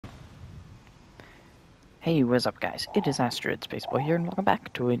Hey, what's up guys? It is Asteroid Sable here and welcome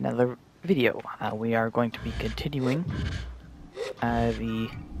back to another video. We are going to be continuing the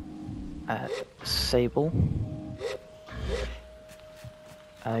Sable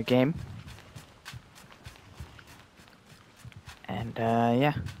game. And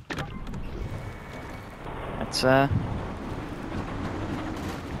yeah.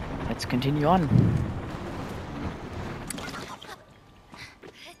 Let's continue on.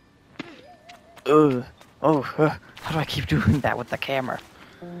 Ugh. Oh, how do I keep doing that with the camera?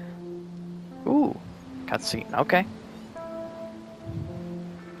 Ooh, cutscene, okay.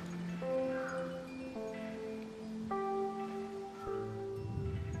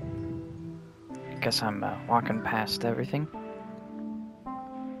 Guess I'm walking past everything.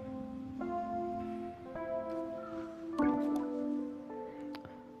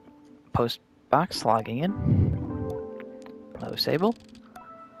 Post box logging in. Hello, Sable.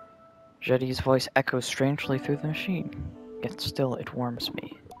 Jetty's voice echoes strangely through the machine, yet still it warms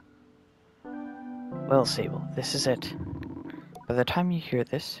me. Well, Sable, this is it. By the time you hear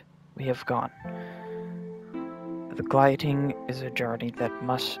this, we have gone. The gliding is a journey that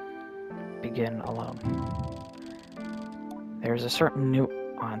must begin alone. There is a certain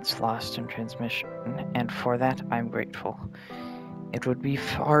nuance lost in transmission, and for that I'm grateful. It would be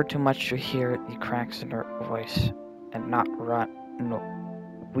far too much to hear the cracks in her voice and not run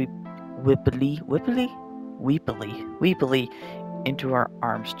weepily into our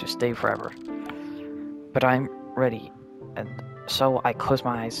arms to stay forever. But I'm ready, and so I close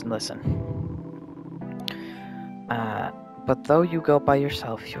my eyes and listen. But though you go by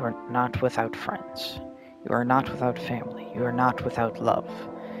yourself, you are not without friends. You are not without family. You are not without love.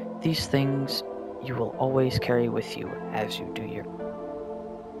 These things you will always carry with you as you do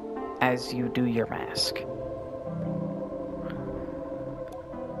your mask.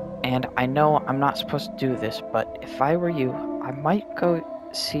 And I know I'm not supposed to do this, but if I were you, I might go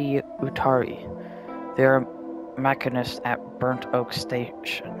see Utari. They're a machinist at Burnt Oak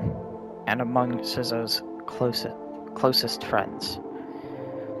Station, and among Sizzo's closest friends.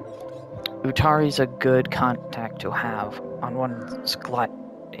 Utari's a good contact to have on one's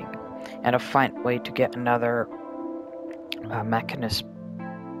gliding, and a fine way to get another machinist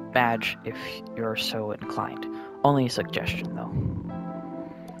badge if you're so inclined. Only a suggestion, though.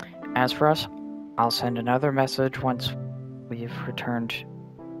 As for us, I'll send another message once we've returned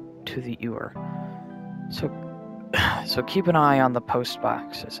to the Ewer. So keep an eye on the post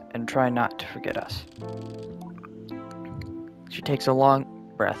boxes and try not to forget us. She takes a long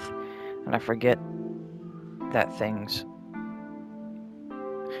breath, and I forget that things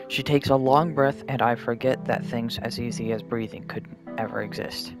as easy as breathing could ever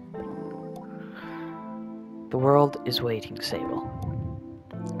exist. The world is waiting, Sable.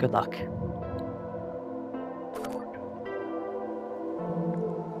 Good luck.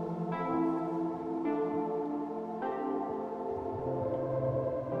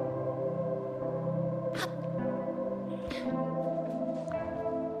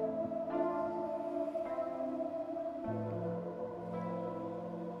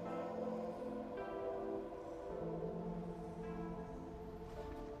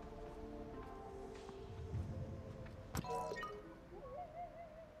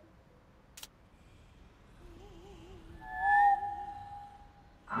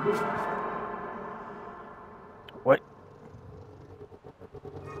 What?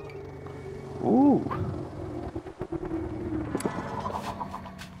 Ooh.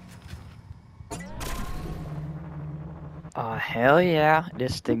 Hell yeah,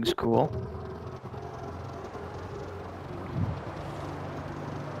 this thing's cool.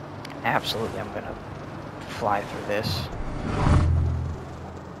 Absolutely, I'm gonna fly through this.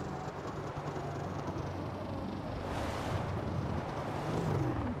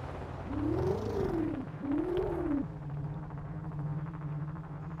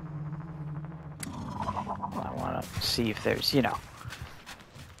 I wanna see if there's,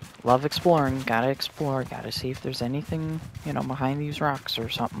 love exploring, gotta explore, gotta see if there's anything, behind these rocks or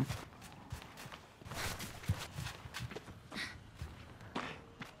something.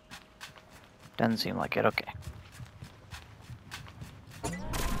 Doesn't seem like it, okay.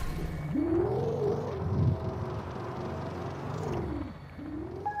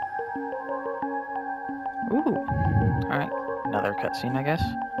 Ooh, alright, another cutscene, I guess.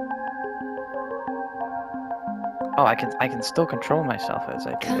 Oh, I can still control myself as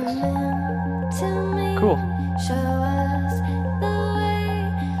I do this. Cool.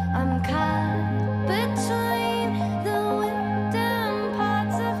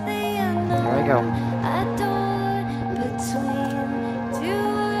 There we go.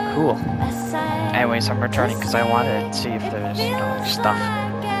 cool. Anyways, I'm returning because I wanted to see if there's, you know, like stuff,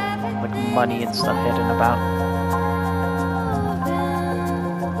 like money and stuff hidden about.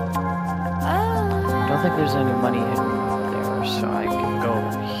 I don't think there's any money hidden there, so I can go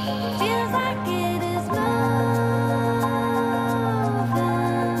here.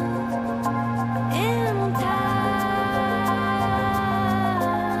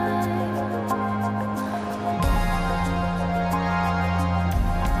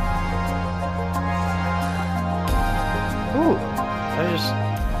 Ooh, I just...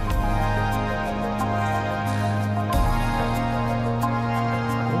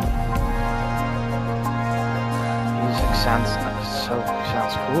 Music sounds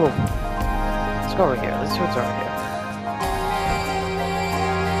cool. Let's go over here. Let's see what's over here.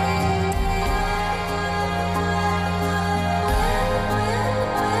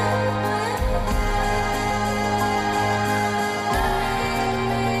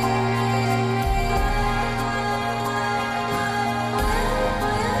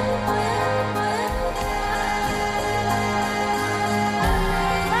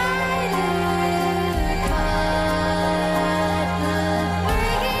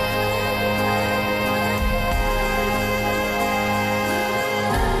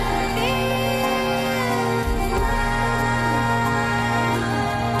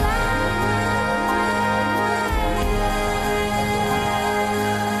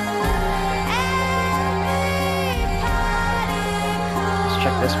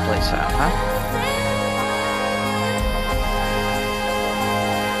 Check this place out, huh?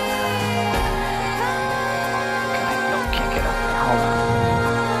 No, can't get up there. Hold on.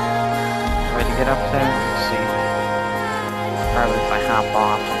 Ready to get up there? Let's see. Probably if I hop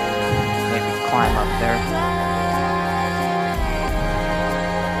off, maybe climb up there.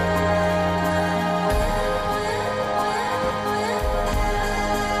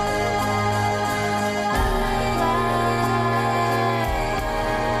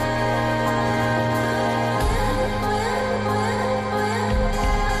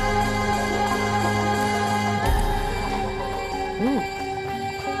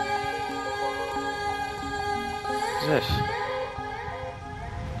 What's this?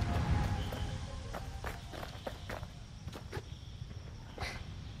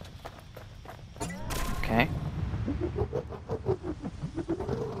 Okay.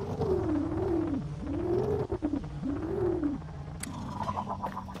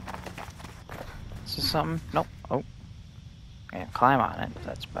 Is this something? Nope. Oh. Can't climb on it.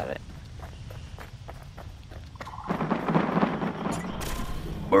 That's about it.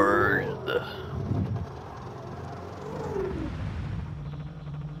 Bird.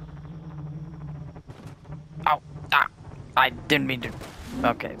 Oh, ah, I didn't mean to.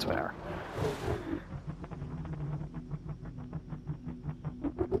 Okay, it's whatever.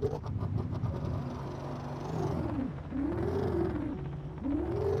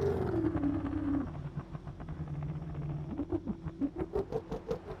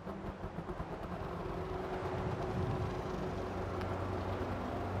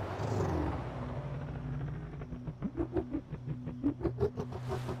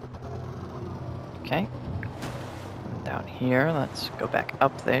 Okay. Down here, let's go back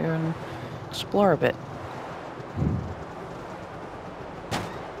up there and explore a bit.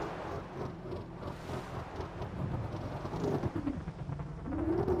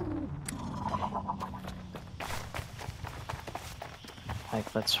 Like,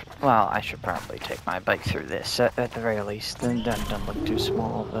 well, I should probably take my bike through this at the very least. Then don't look too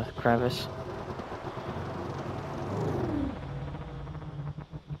small of a crevice.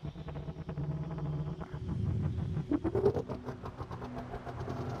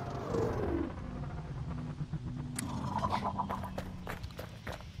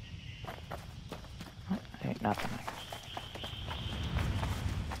 Ain't nothing.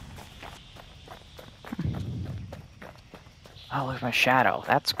 Oh, look at my shadow.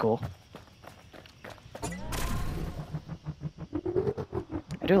 That's cool.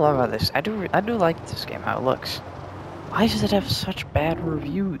 I do love how this. I do like this game. How it looks. Why does it have such bad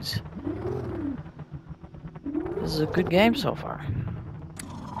reviews? This is a good game so far.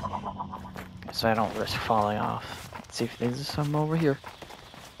 So I don't risk falling off. Let's see if there's some over here.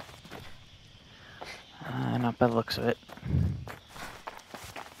 Not by the looks of it.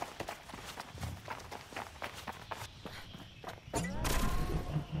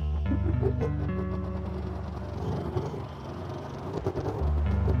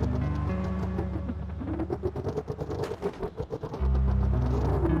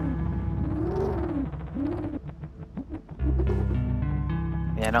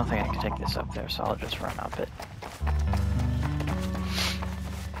 Yeah, I don't think I can take this up there, so I'll just run up it.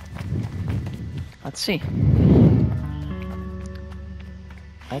 Let's see.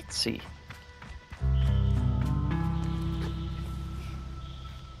 Let's see.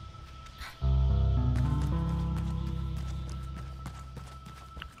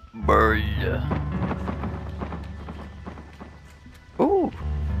 Bird. Ooh.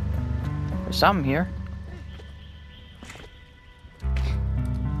 There's something here.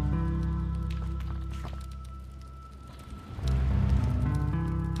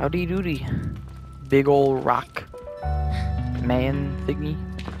 Howdy doody. Big ol' rock man thingy.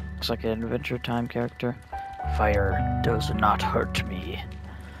 Looks like an Adventure Time character. Fire does not hurt me.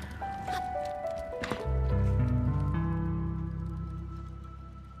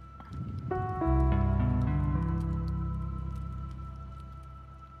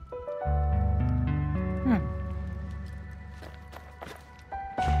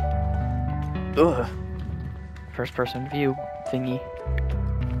 Ugh. First person view thingy.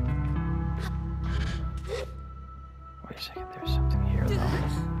 Wait a second, there's something here though.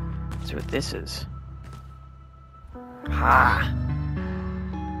 Let's see what this is. Ha!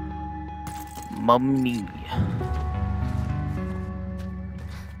 Mummy.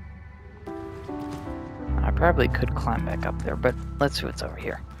 I probably could climb back up there, but let's see what's over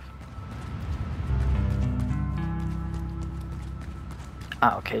here.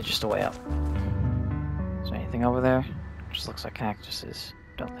 Oh, okay, just a way up. Is there anything over there? Just looks like cactuses.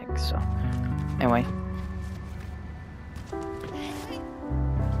 Don't think so. Anyway.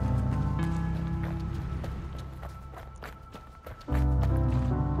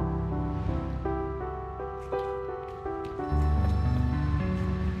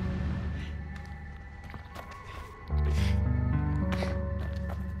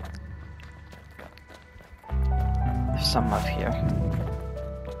 There's some up here.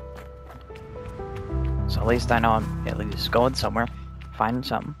 So at least I know I'm at least going somewhere, finding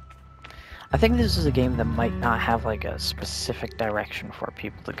something. I think this is a game that might not have like a specific direction for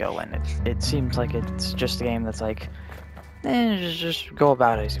people to go in. It seems like it's just a game that's like, just go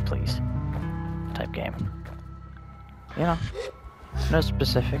about it as you please, type game. You know, no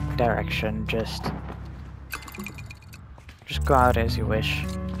specific direction, just go out as you wish,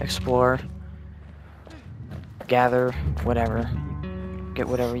 explore, gather whatever, get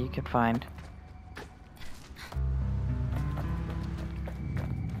whatever you can find.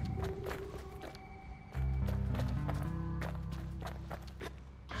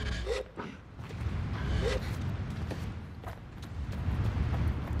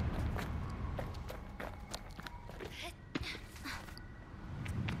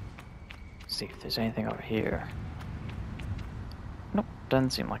 See if there's anything over here. Nope, doesn't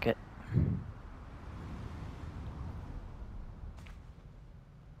seem like it.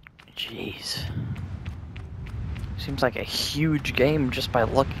 Jeez. Seems like a huge game just by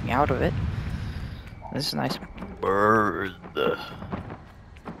looking out of it. This is a nice bird.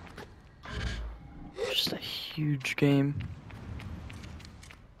 Just a huge game.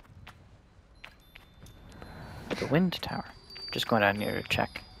 The wind tower. Just going down here to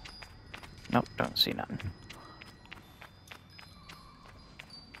check. Nope, don't see nothing.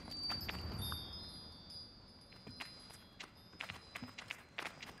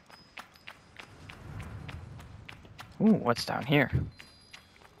 Ooh, what's down here?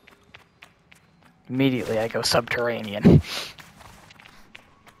 Immediately I go subterranean.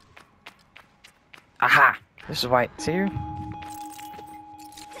 Aha! This is why it's here.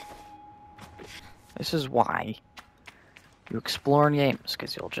 This is why you explore in games,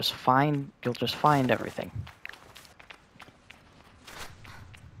 because you'll just find everything.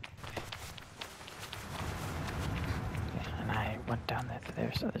 Yeah, and I went down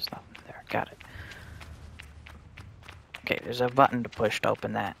there, so there's nothing there. Got it. Okay, there's a button to push to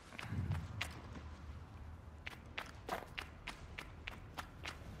open that.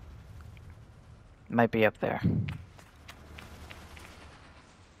 Might be up there.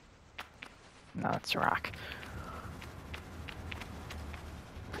 No, it's a rock.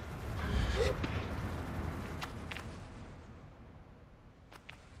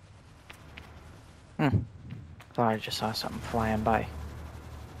 Thought I just saw something flying by.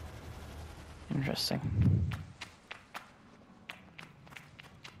 Interesting.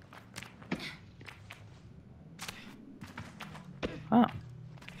 Oh.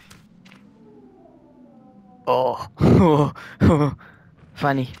 Oh.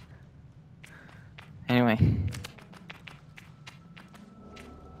 Funny. Anyway.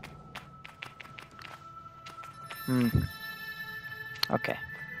 Okay.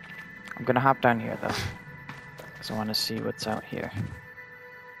 I'm gonna hop down here, though. Because I want to see what's out here.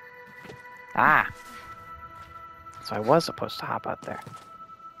 Ah! So I was supposed to hop out there.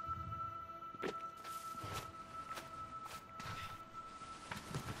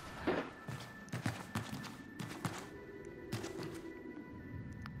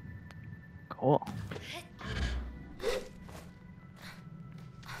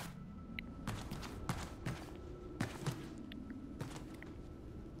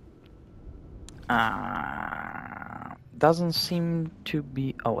 Doesn't seem to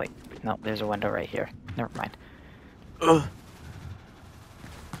be... Oh, wait. No, there's a window right here. Never mind. Ugh.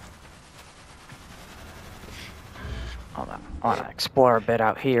 Hold on. I want to explore a bit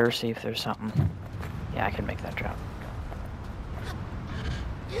out here, see if there's something. Yeah, I can make that jump.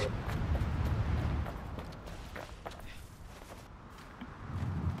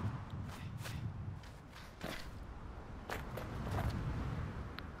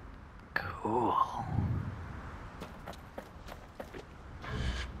 Cool.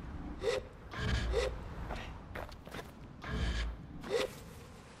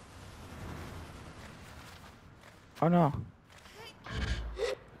 Oh no.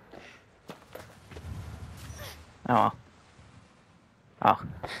 Oh well. Oh.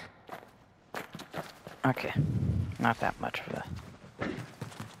 Okay. Not that much for the...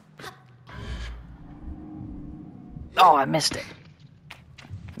 Oh, I missed it.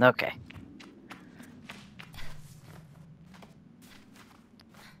 Okay.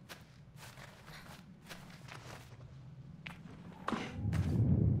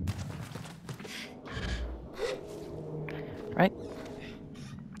 Right.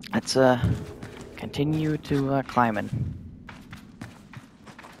 Let's continue to climbing.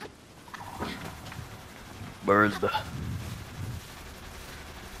 Bird.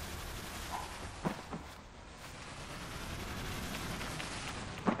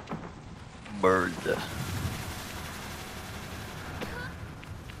 Bird.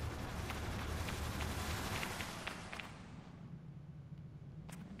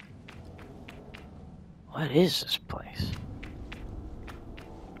 What is this place?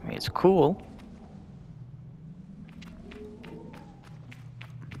 I mean, it's cool.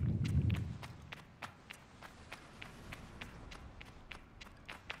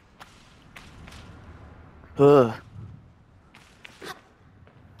 Ugh.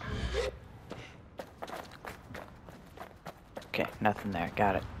 Okay, nothing there.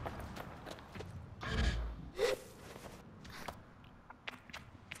 Got it.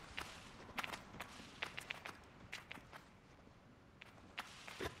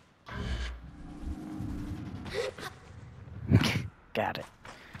 Got it.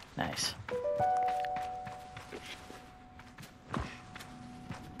 Nice.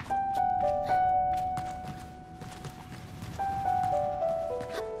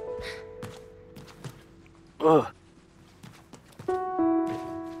 Ugh.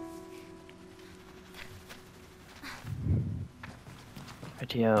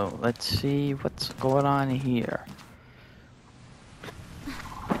 Yo, let's see what's going on here.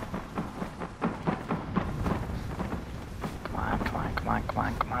 Come on, come on, come on, come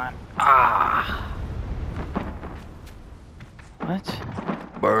on, come on. Ah! What?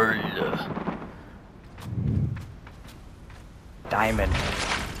 Bird. Diamond.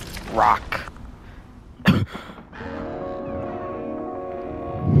 Rock.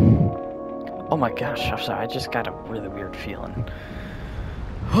 Oh my gosh, I'm sorry, I just got a really weird feeling.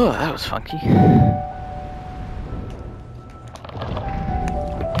 Oh, that was funky.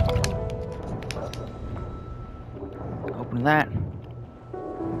 Open that.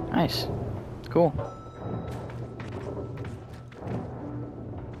 Nice. Cool.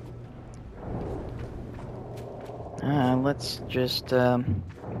 Let's just let's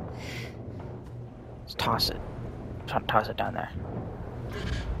toss it. Toss it down there.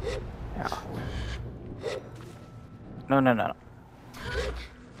 Yeah. No, no, no, no.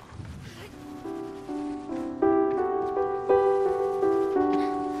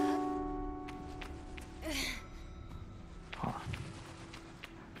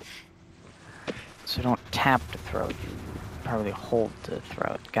 So don't tap to throw it, you probably hold to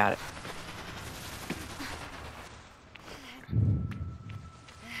throw it. Got it.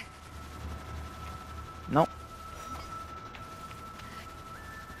 Nope.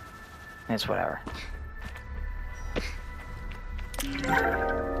 It's whatever.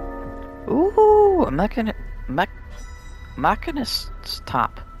 Ooh, a machinist's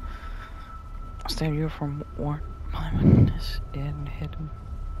top. Standard uniform worn. Machinist in hidden.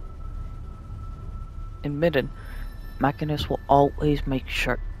 Admitted, machinists will always make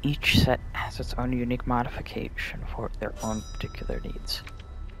sure each set has its own unique modification for their own particular needs.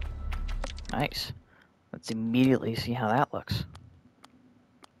 Nice. Let's immediately see how that looks.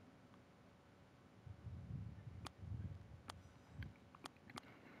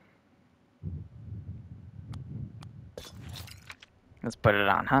 Let's put it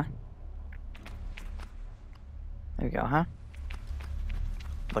on, huh? There we go, huh?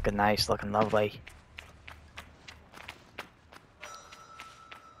 Looking nice, looking lovely.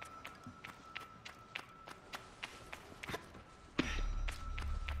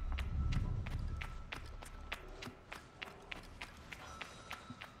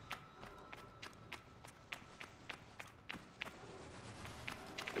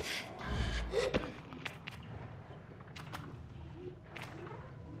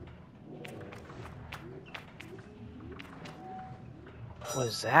 What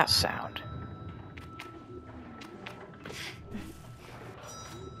is that sound?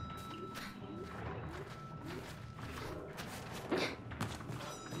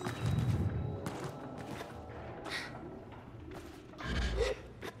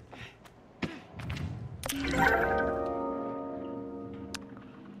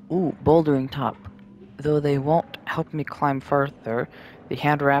 Ooh, bouldering top. Though they won't help me climb further, the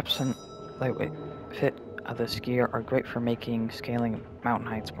hand wraps and lightweight fit of this gear are great for making scaling mountain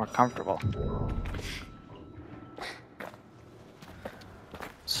heights more comfortable.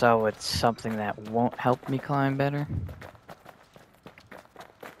 So it's something that won't help me climb better?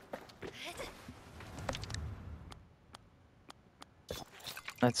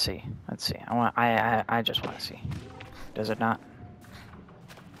 Let's see. I just want to see. Does it not?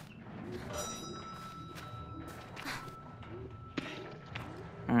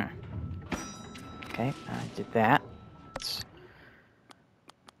 Okay, I did that. Let's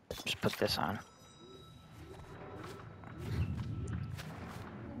just put this on.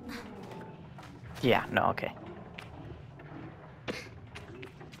 Yeah, no, okay.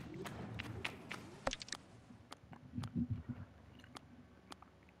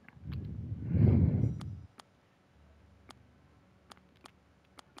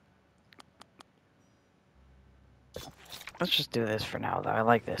 Let's just do this for now, though. I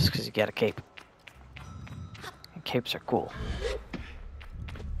like this because you get a cape. And capes are cool.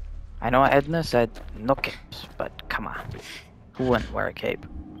 I know Edna said no capes, but come on. Who wouldn't wear a cape?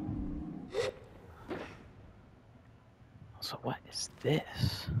 So what is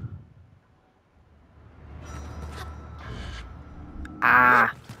this?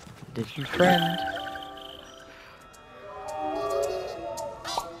 Ah! Little friend.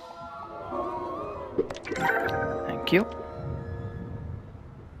 Thank you.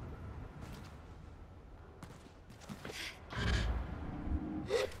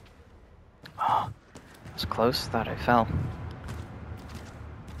 Oh, it was close. Thought I fell.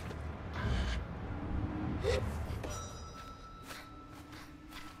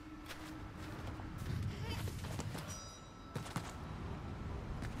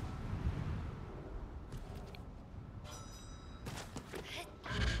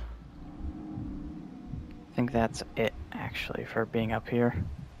 I think that's it, actually, for being up here.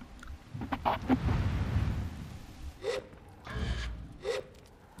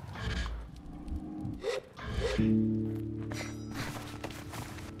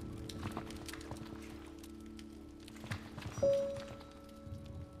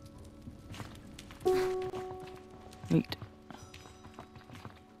 Neat.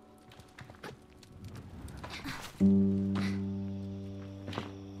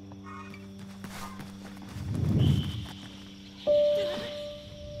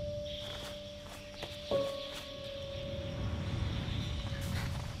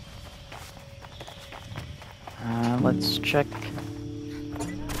 Let's check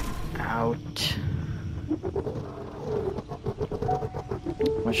out.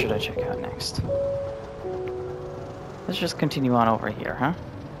 What should I check out next? Let's just continue on over here, huh?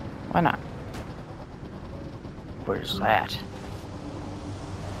 Why not? Where's that?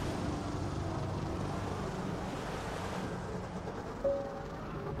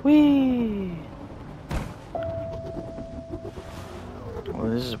 Whee! Well,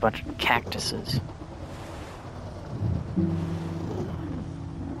 this is a bunch of cactuses.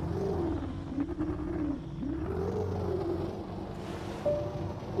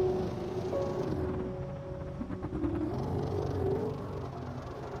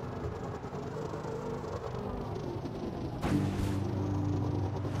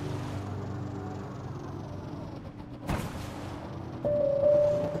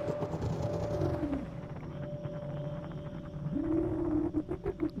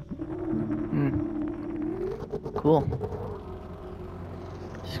 Cool.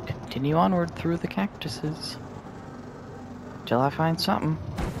 Just continue onward through the cactuses. Till I find something.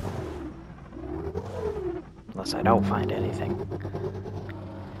 Unless I don't find anything.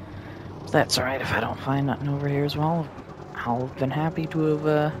 That's alright if I don't find nothing over here as well. I'll have been happy to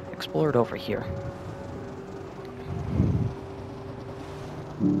have explored over here.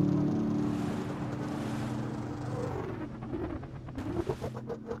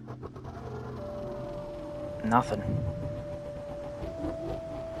 Nothing.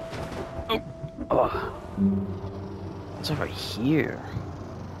 Oh. What's over here?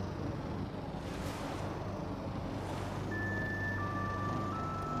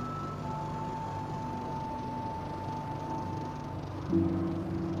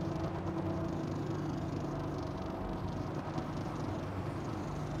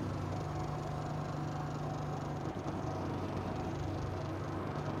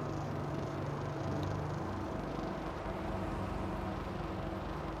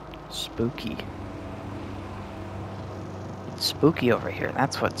 Spooky. It's spooky over here.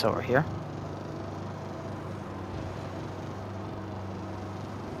 That's what's over here.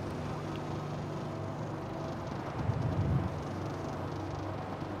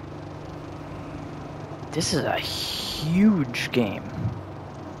 This is a huge game.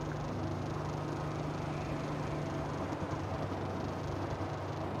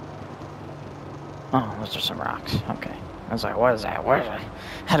 Oh, those are some rocks. Okay. I was like, what is that? What is that?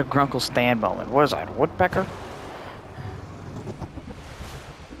 Had a Grunkle Stan moment. What is that? A woodpecker?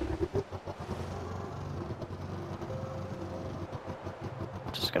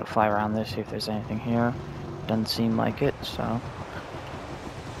 Just gotta fly around this, see if there's anything here. Doesn't seem like it, so.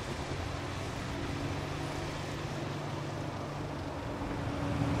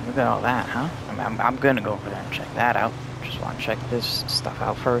 Look at all that, huh? I'm gonna go over there and check that out. Just want to check this stuff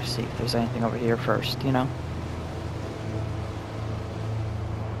out first, see if there's anything over here first, you know?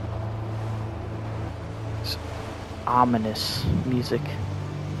 It's ominous music.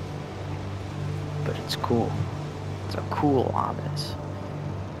 But it's cool. It's a cool ominous.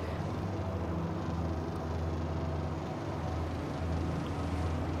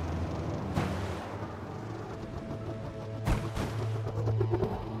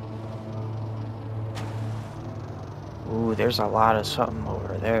 Ooh, there's a lot of something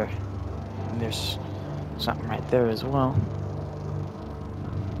over there. And there's something right there as well.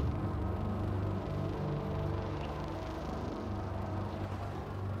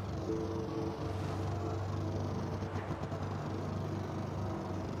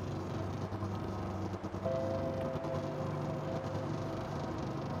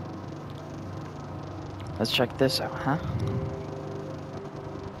 Let's check this out, huh?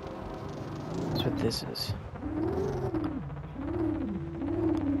 That's what this is.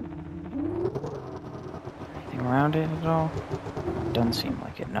 Anything around it at all? Doesn't seem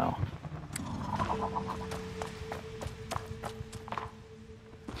like it, no.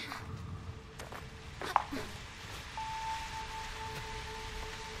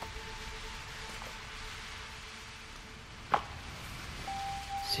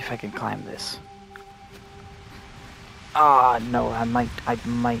 See if I can climb this. Ah, no, I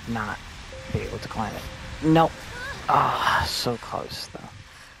might not be able to climb it. Nope. Ah, so close though.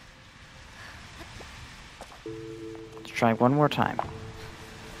 Let's try one more time.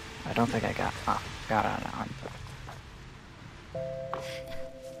 I don't think I got on.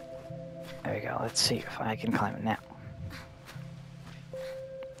 There we go. Let's see if I can climb it now.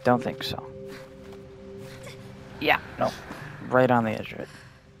 Don't think so. Yeah, nope. Right on the edge of it.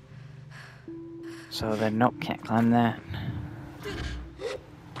 So then, nope, can't climb that.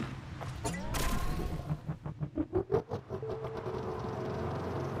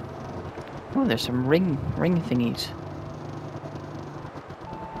 Oh, there's some ring thingies.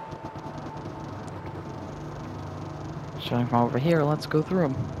 Showing from over here, let's go through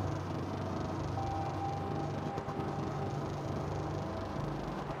them.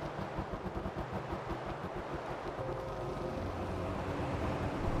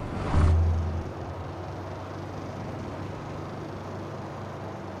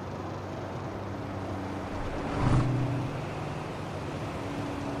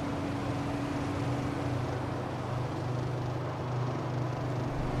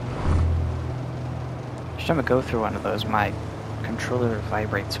 Each time I go through one of those, my controller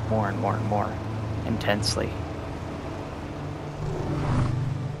vibrates more and more and more intensely.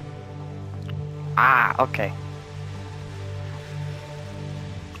 Ah, okay.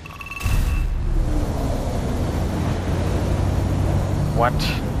 What?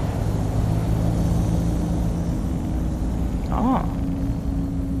 Oh.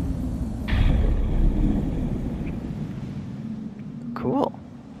 Cool.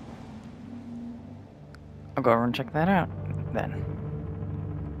 I'll go over and check that out, then.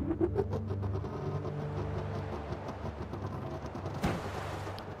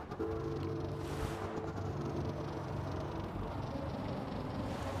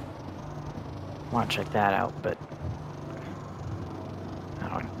 Want to check that out, but I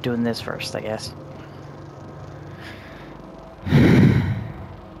don't know, doing this first, I guess.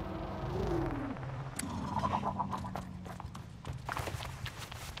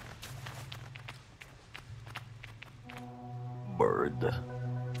 Bird.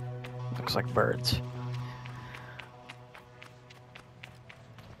 Looks like birds.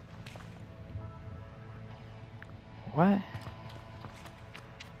 What?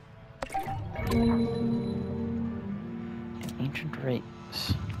 An ancient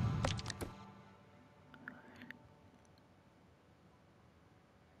race.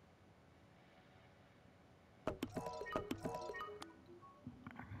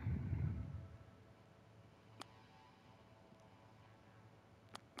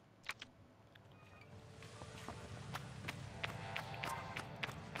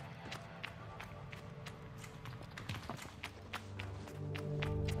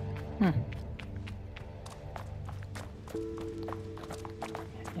 Yeah,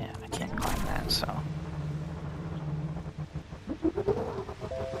 I can't climb that, so...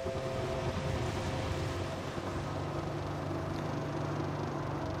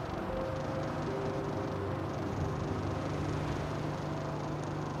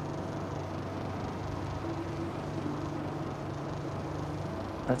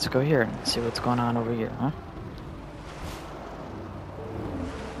 Let's go here and see what's going on over here, huh?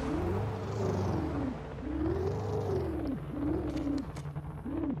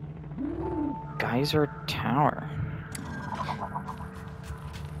 Geyser Tower.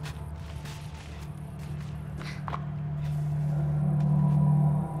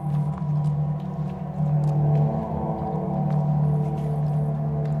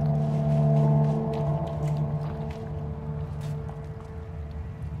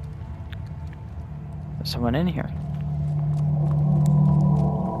 There's someone in here.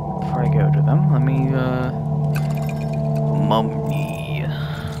 Before I go to them, let me, Mummy.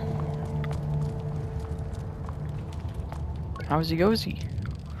 How's Yozy?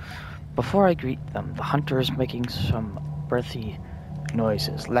 Before I greet them, the hunter is making some breathy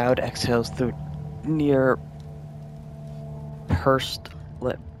noises, loud exhales through near pursed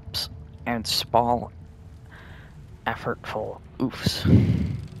lips, and small, effortful oofs.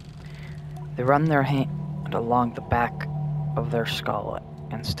 They run their hand along the back of their skull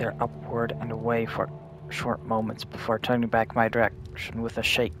and stare upward and away for short moments before turning back my direction with a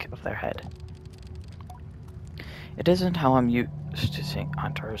shake of their head. It isn't how I'm used to seeing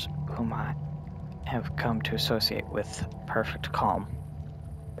hunters whom I have come to associate with perfect calm.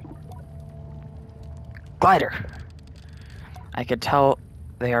 Glider! I could tell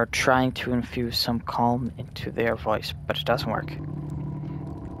they are trying to infuse some calm into their voice, but it doesn't work.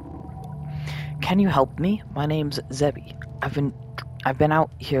 Can you help me? My name's Zebi. I've been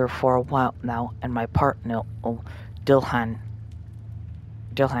out here for a while now, and my partner, Dilhan,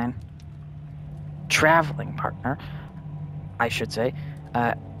 traveling partner, I should say,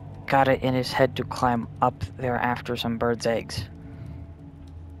 got it in his head to climb up there after some birds' eggs.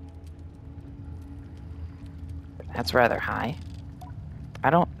 That's rather high. I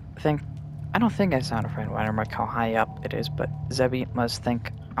don't think I sound afraid when I remark how high up it is, but Zebi must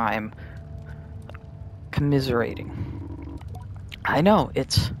think I'm commiserating. I know, I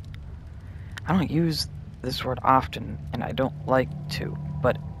don't use this word often, and I don't like to,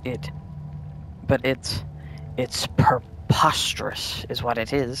 but it's preposterous, is what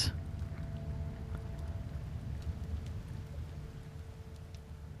it is.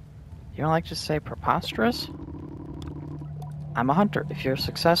 You don't like to say preposterous? I'm a hunter. If your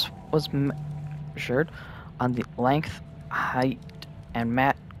success was measured on the length, height, and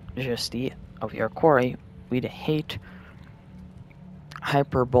majesty of your quarry, we'd hate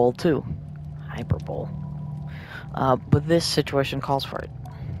hyperbole too. Hyperbole. But this situation calls for it.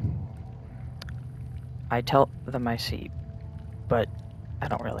 I tell them I see, but I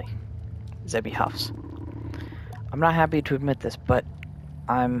don't really. Zebi huffs. I'm not happy to admit this, but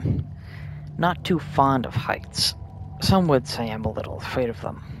I'm not too fond of heights. Some would say I'm a little afraid of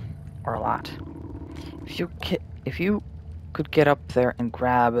them, or a lot. If you could get up there and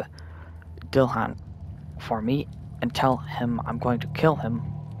grab Dilhan for me and tell him I'm going to kill him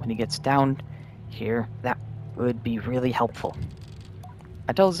when he gets down here, that would be really helpful.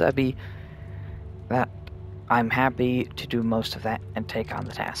 I tell Zebi that I'm happy to do most of that and take on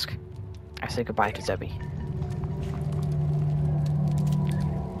the task. I say goodbye to Zebi.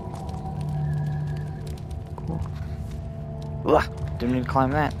 Cool. Ugh, didn't need to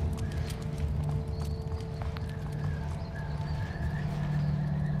climb that.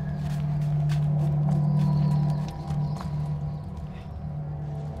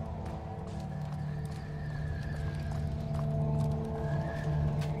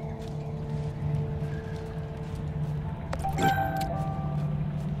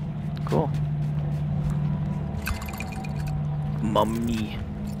 Cool. Mummy.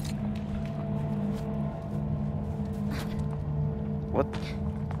 What?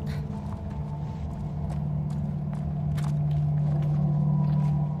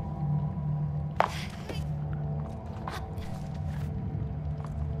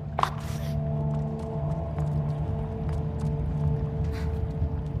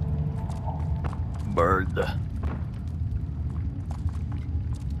 Bird.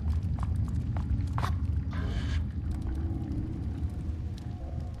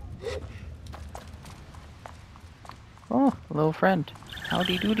 Oh, little friend.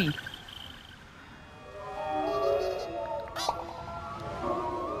 Howdy doody.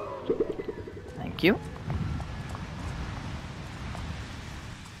 Thank you.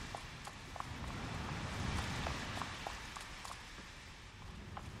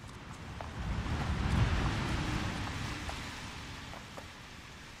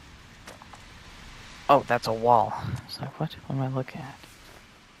 Oh, that's a wall. So what am I looking at?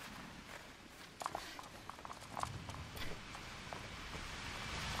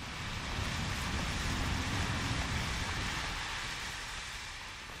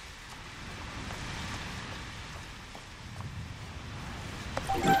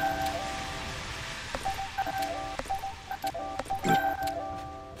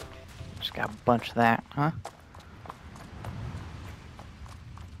 Just got a bunch of that, huh?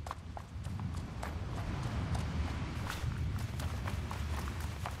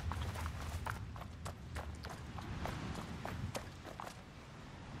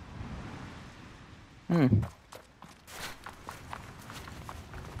 Hmm.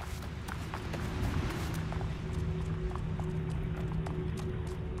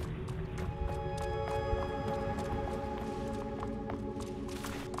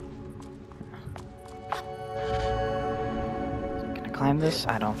 Can I climb this?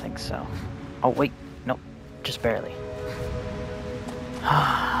 I don't think so. Oh, wait. Nope. Just barely.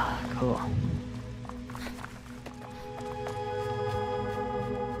 Cool.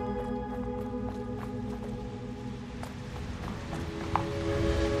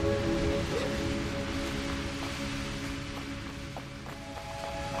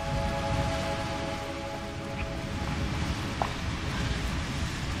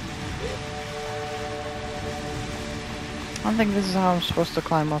 I don't think this is how I'm supposed to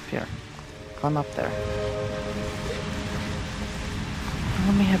climb up here. Climb up there.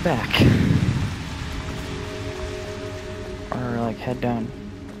 Let me head back. Or like head down.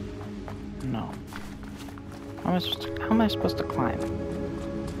 No. How am I supposed to climb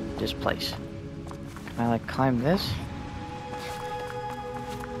this place? Can I like climb this?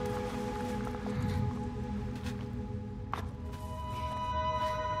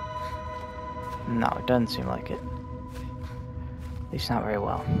 No, it doesn't seem like it. At least not very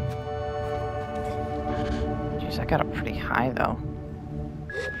well. Jeez, I got up pretty high though.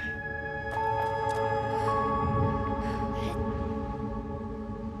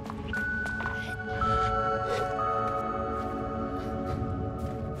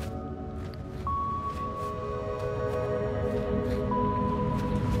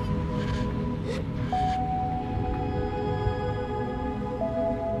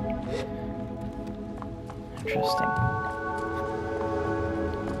 Interesting.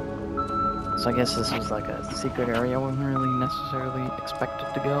 So I guess this was like a secret area I wasn't really necessarily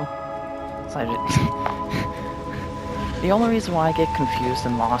expected to go. So I the only reason why I get confused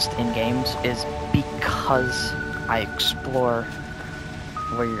and lost in games is because I explore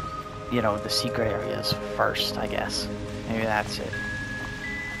where, you know, the secret areas first, I guess. Maybe that's it.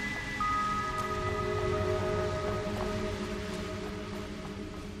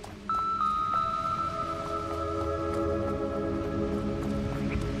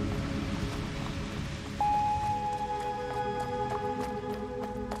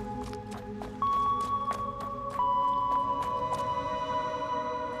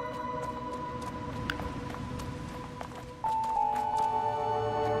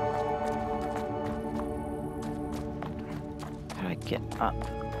 Get up.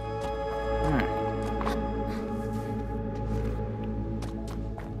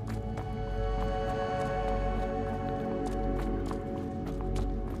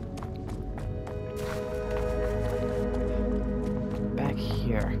 Back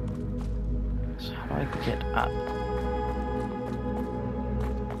here. So how do I get up?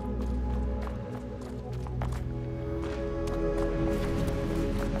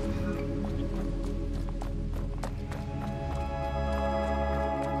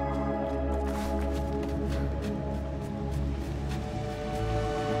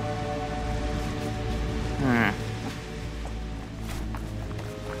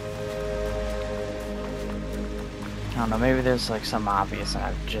 I don't know, maybe there's like some obvious and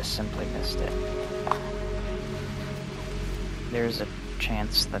I've just simply missed it. There's a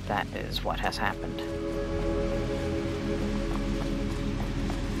chance that that is what has happened.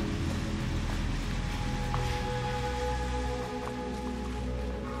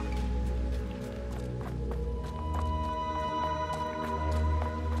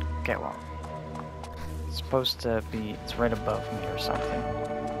 Okay, well, it's supposed to be, it's right above me or something.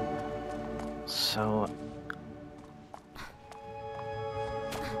 So,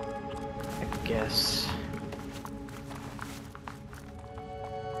 I guess...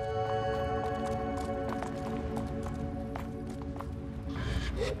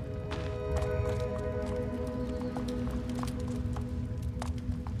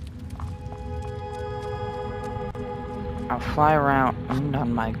 I'll fly around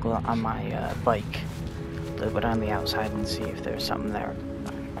on my bike, a little bit on the outside, and see if there's something there.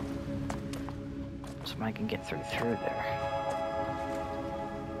 I can get through there.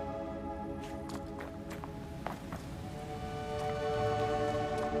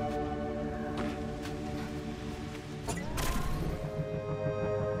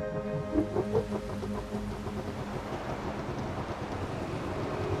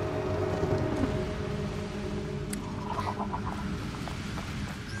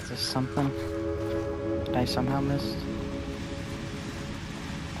 Is this something that I somehow missed?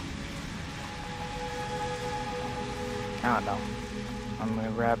 I don't know. I'm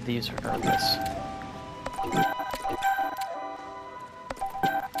gonna grab these regardless.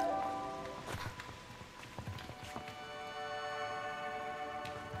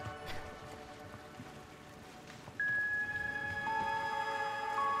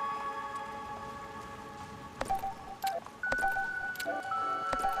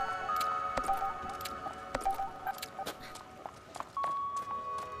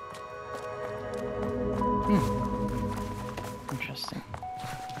 Interesting.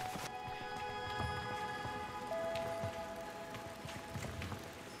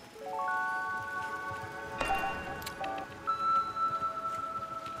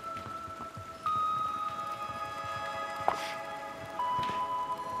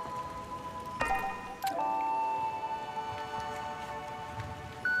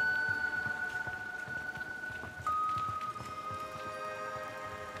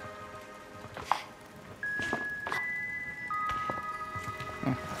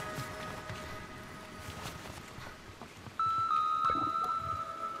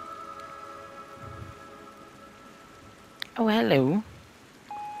 Oh, hello.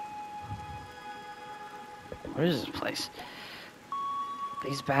 What is this place?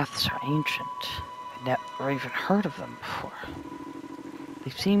 These baths are ancient. I'd never even heard of them before. They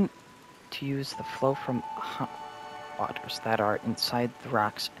seem to use the flow from hot waters that are inside the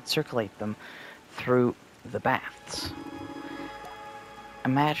rocks and circulate them through the baths.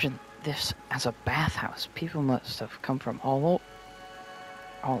 Imagine this as a bathhouse. People must have come from all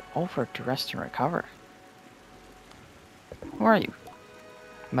over to rest and recover. Who are you?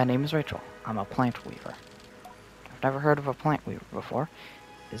 My name is Rachel. I'm a plant weaver. I've never heard of a plant weaver before.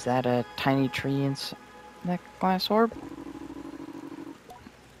 Is that a tiny tree in that glass orb?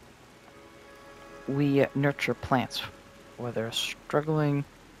 We nurture plants, whether a struggling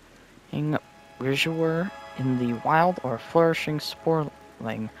residuary in the wild or a flourishing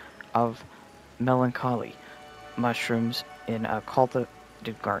sporling of melancholy mushrooms in a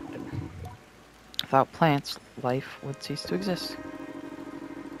cultivated garden. Without plants, life would cease to exist.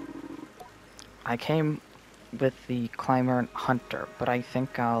 I came with the climber and hunter, but I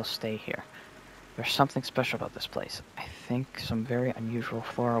think I'll stay here. There's something special about this place. I think some very unusual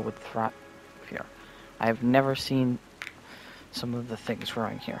flora would thrive here. I have never seen some of the things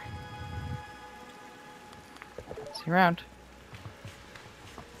growing here. See you around.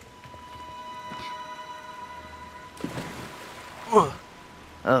 Ugh.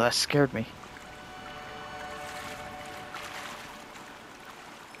 Oh, that scared me.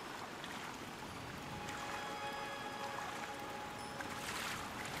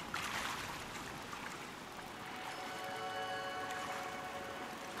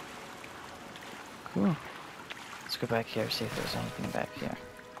 Cool. Let's go back here, see if there's anything back here.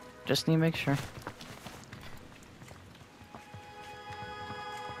 Just need to make sure.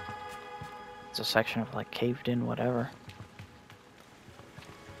 It's a section of like caved in whatever.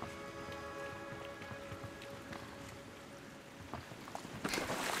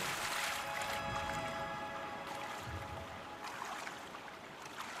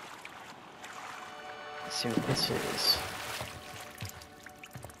 Let's see what this is.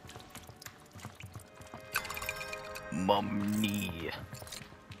 Mummy.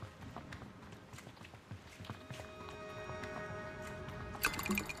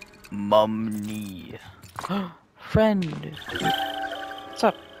 Mummy. Friend. What's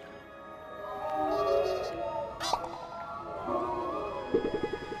up?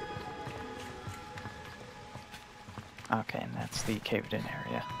 Okay, and that's the caved in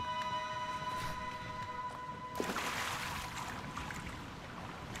area.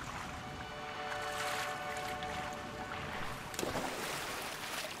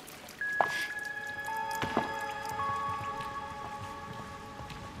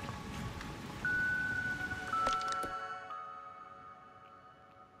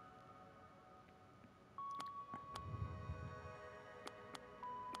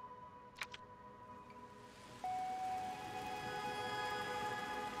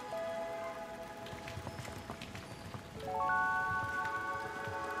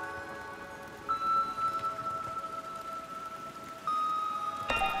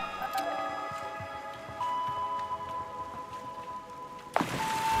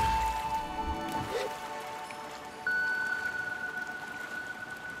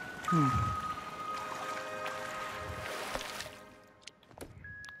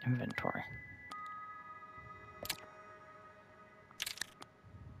 Inventory.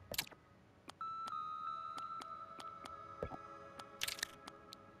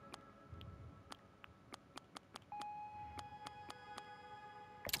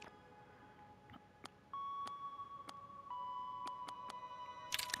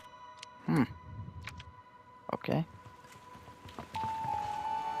 Okay.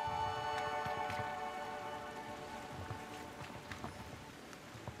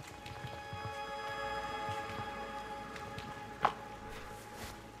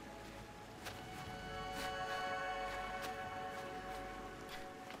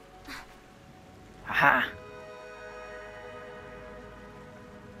 Aha!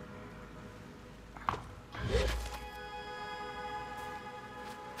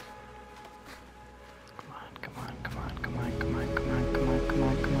 Come on, come on, come on, come on, come on, come on, come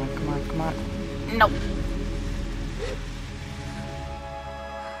on, come on, come on, come on. No!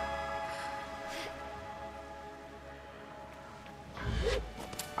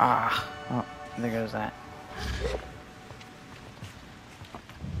 Ah, oh, there goes that.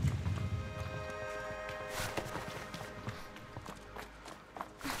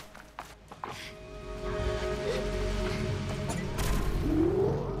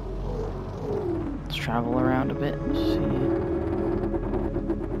 Let's travel around a bit and see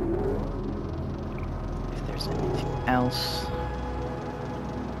if there's anything else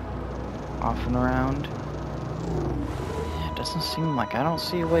off and around. It doesn't seem like I don't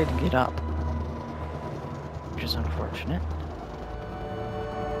see a way to get up, which is unfortunate.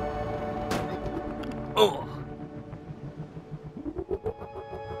 Oh!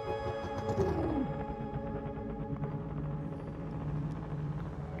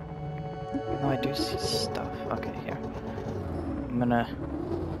 No, I do see stuff. Okay, here. I'm gonna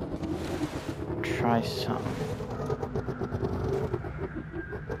try some.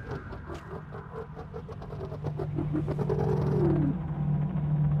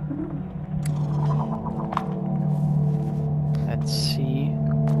 Let's see.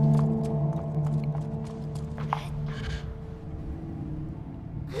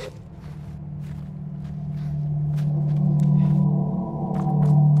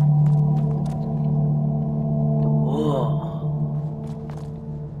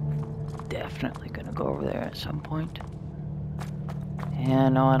 Definitely gonna go over there at some point. Yeah,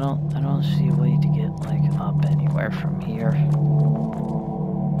 no, I don't see a way to get like up anywhere from here.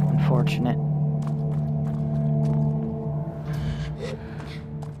 Unfortunate.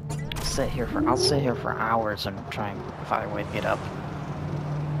 I'll sit here for hours and try and find a way to get up.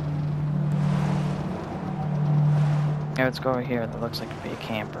 Yeah, let's go over here. That looks like to be a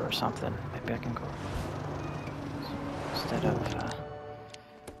camper or something. Maybe I can go instead of.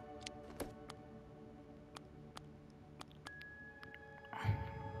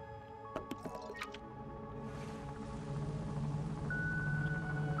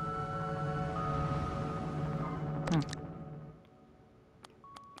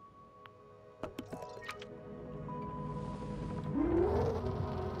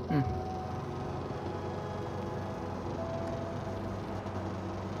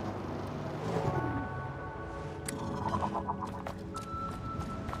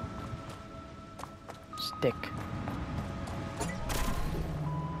 Stick.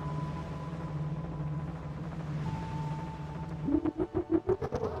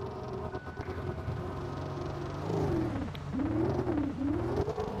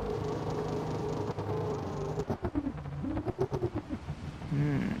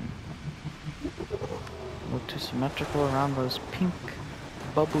 Look too symmetrical around those pink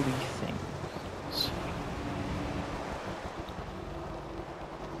bubbly things.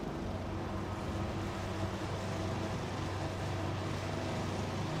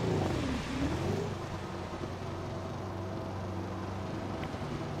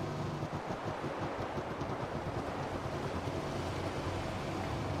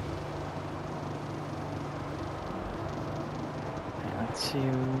 Let's see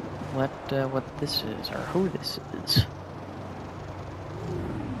what this is, or who this is.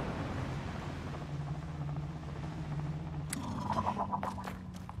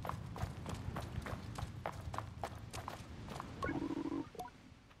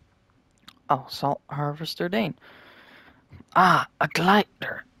 Oh, Salt Harvester Dane. Ah, a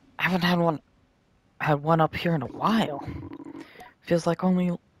glider. I haven't had one up here in a while. Feels like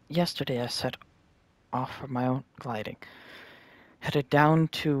only yesterday I set off for my own gliding. Headed down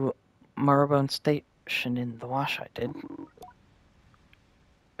to Marrowbone Station in the wash I did.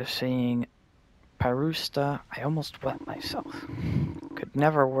 Seeing Parusta, I almost wet myself. Could could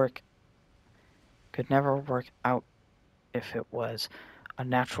never work out if it was a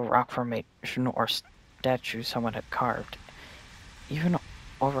natural rock formation or statue someone had carved. Even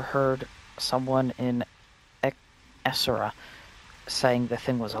overheard someone in Essera saying the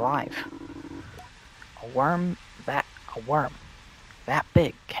thing was alive. A worm that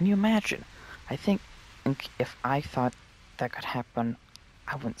big. Can you imagine? I think if I thought that could happen,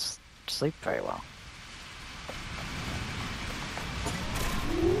 I wouldn't sleep very well.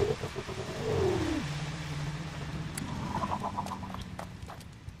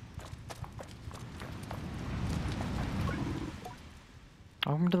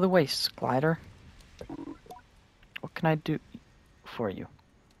 Welcome to the waste, glider. What can I do for you?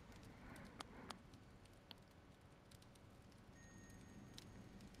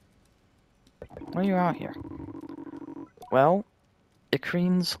 Why are you out here? Well,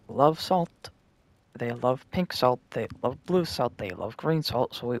 Icrines love salt. They love pink salt, they love blue salt, they love green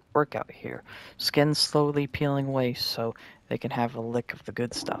salt, so we work out here. Skin slowly peeling away so they can have a lick of the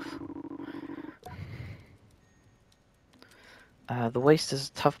good stuff. The waste is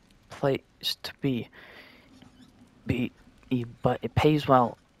a tough place to be, but it pays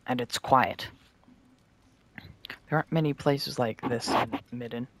well and it's quiet. There aren't many places like this in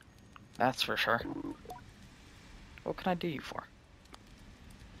Midden, that's for sure. What can I do you for?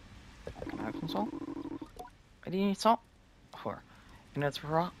 Can I have some salt? What do you need salt for? In its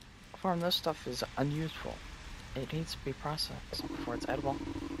raw form, this stuff is unuseful. It needs to be processed before it's edible.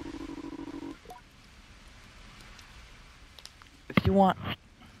 If you want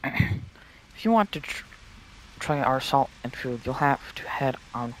to try our salt and food, you'll have to head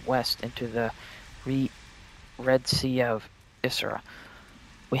on west into the Red Sea of Isra.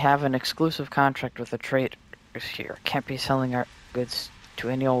 We have an exclusive contract with the traders here. Can't be selling our goods to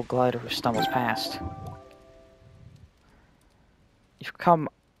any old glider who stumbles past. You've come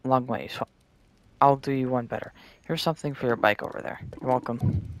a long way, so I'll do you one better. Here's something for your bike over there. You're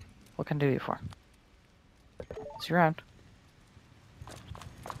welcome. What can I do you for? See you around.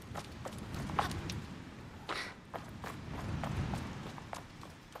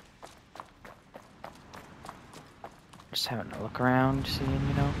 Just having a look around, seeing,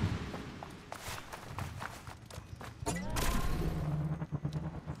 you know.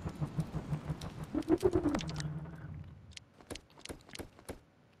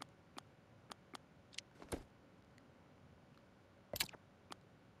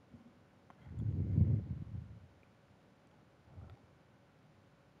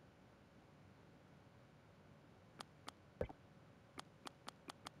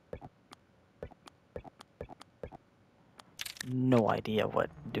 No idea what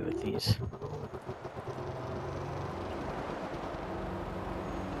to do with these.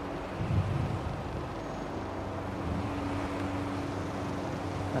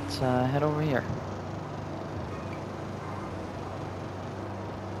 Let's head over here.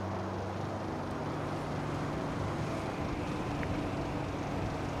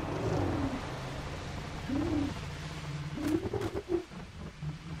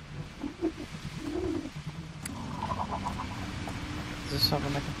 Is this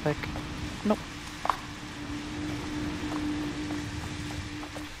something I can pick? Nope.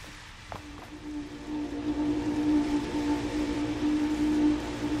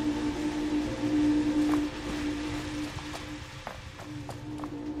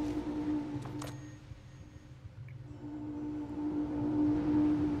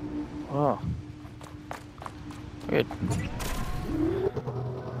 Whoa. Weird.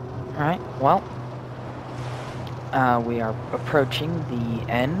 Alright, well. We are approaching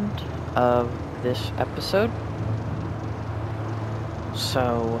the end of this episode.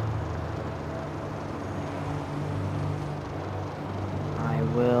 So I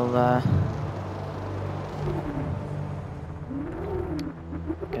will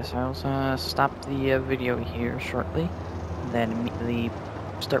guess I'll stop the video here shortly, and then immediately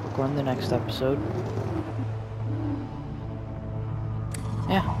start recording the next episode.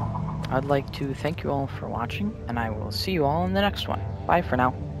 Yeah, I'd like to thank you all for watching, and I will see you all in the next one. Bye for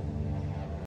now.